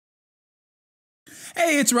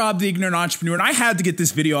Hey, it's Rob, the Ignorant Entrepreneur, and I had to get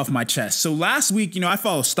this video off my chest. So last week, I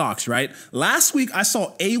follow stocks, right? Last week, I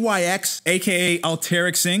saw AYX, aka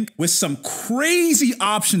Alteryx Inc., with some crazy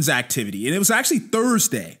options activity, and it was actually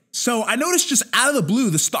Thursday. So I noticed just out of the blue,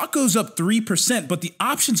 the stock goes up 3%, but the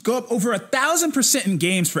options go up over 1,000% in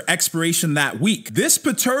games for expiration that week. This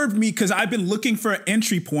perturbed me because I've been looking for an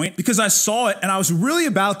entry point because I saw it and I was really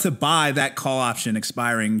about to buy that call option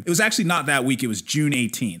expiring. It was actually not that week, it was June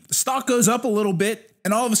 18th. The stock goes up a little bit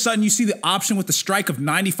and all of a sudden you see the option with the strike of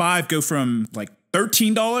 95 go from like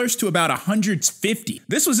 $13 to about $150.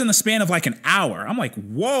 This was in the span of like an hour. I'm like,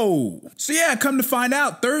 whoa. So yeah, come to find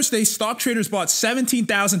out, Thursday, stock traders bought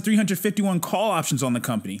 17,351 call options on the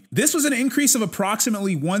company. This was an increase of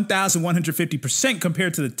approximately 1,150%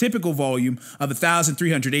 compared to the typical volume of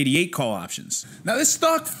 1,388 call options. Now this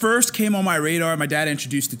stock first came on my radar. My dad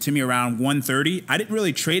introduced it to me around 1:30. I didn't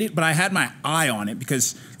really trade it, but I had my eye on it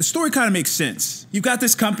because the story kind of makes sense. You've got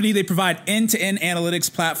this company, they provide end-to-end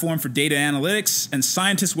analytics platform for data analytics and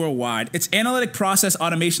scientists worldwide. Its analytic process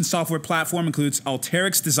automation software platform includes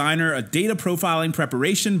Alteryx Designer, a data profiling,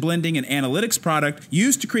 preparation, blending, and analytics product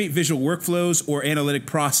used to create visual workflows or analytic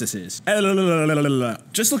processes.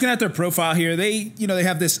 Just looking at their profile here, they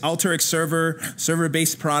have this Alteryx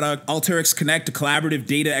server-based product, Alteryx Connect, a collaborative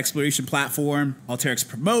data exploration platform, Alteryx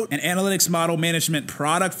Promote, an analytics model management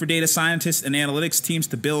product for data scientists and analytics teams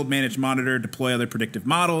to build, manage, monitor, deploy other predictive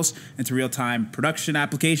models into real-time production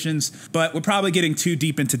applications. But we're probably getting too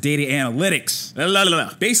deep into data analytics.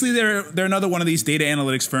 Basically, they're another one of these data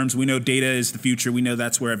analytics firms. We know data is the future. We know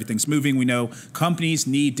that's where everything's moving. We know companies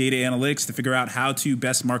need data analytics to figure out how to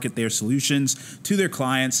best market their solutions to their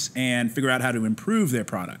clients and figure out how to improve their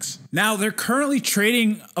products. Now, they're currently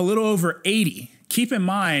trading a little over 80. Keep in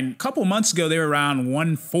mind, a couple months ago, they were around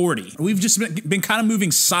 140. We've just been kind of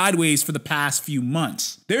moving sideways for the past few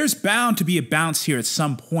months. There's bound to be a bounce here at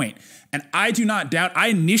some point. And I do not doubt, I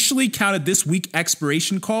initially counted this week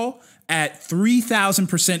expiration call at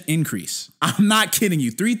 3,000% increase. I'm not kidding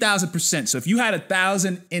you, 3,000%. So if you had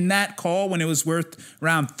 1,000 in that call when it was worth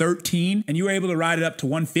around 13 and you were able to ride it up to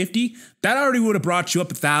 150, that already would have brought you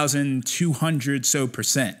up 1,200 so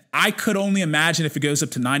percent. I could only imagine if it goes up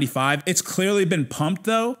to 95. It's clearly been pumped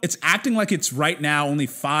though. It's acting like it's right now only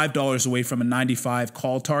 $5 away from a 95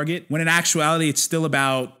 call target, when in actuality, it's still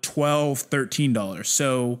about $12, $13.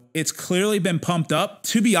 So it's clearly been pumped up.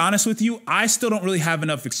 To be honest with you, I still don't really have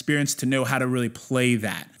enough experience to know how to really play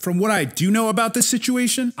that. From what I do know about this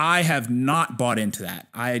situation, I have not bought into that.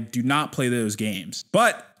 I do not play those games.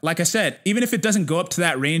 But like I said, even if it doesn't go up to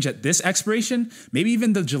that range at this expiration, maybe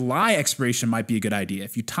even the July expiration might be a good idea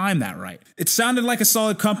if you time that right. It sounded like a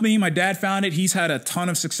solid company. My dad found it. He's had a ton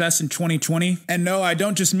of success in 2020. And no, I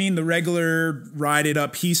don't just mean the regular ride it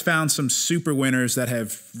up. He's found some super winners that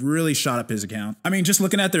have really shot up his account. I mean, just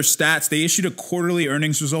looking at their stats, they issued a quarterly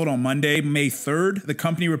earnings result on Monday, May 3rd. The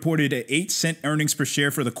company reported an 8-cent earnings per share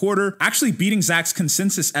for the quarter, actually beating Zach's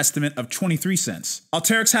consensus estimate of 23 cents.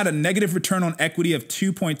 Alteryx had a negative return on equity of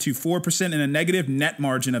 2.24% and a negative net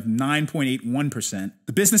margin of 9.81%.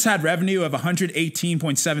 The business had revenue of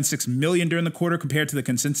 $118.76 million during the quarter compared to the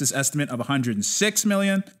consensus estimate of $106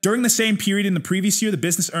 million. During the same period in the previous year, the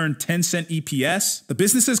business earned 10-cent EPS. The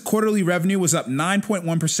business's quarterly revenue was up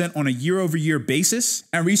 9.1% on a year-over-year basis,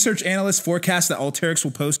 and research analysts forecast that Alteryx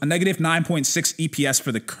will post a negative 9.6 EPS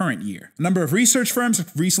for the current year. A number of research firms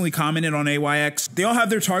have recently commented on AYX. They all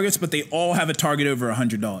have their targets, but they all have a target over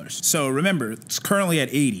 $100. So remember, it's currently at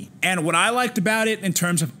 80. And what I liked about it in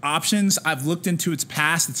terms of options, I've looked into its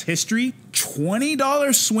past, its history.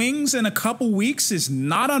 $20 swings in a couple weeks is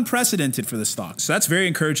not unprecedented for the stock. So that's very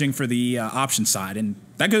encouraging for the option side. And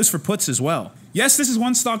that goes for puts as well. Yes, this is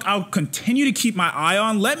one stock I'll continue to keep my eye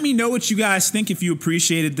on. Let me know what you guys think if you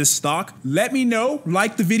appreciated this stock. Let me know,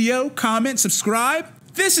 like the video, comment, subscribe.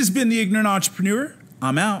 This has been the Ignorant Entrepreneur.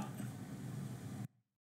 I'm out.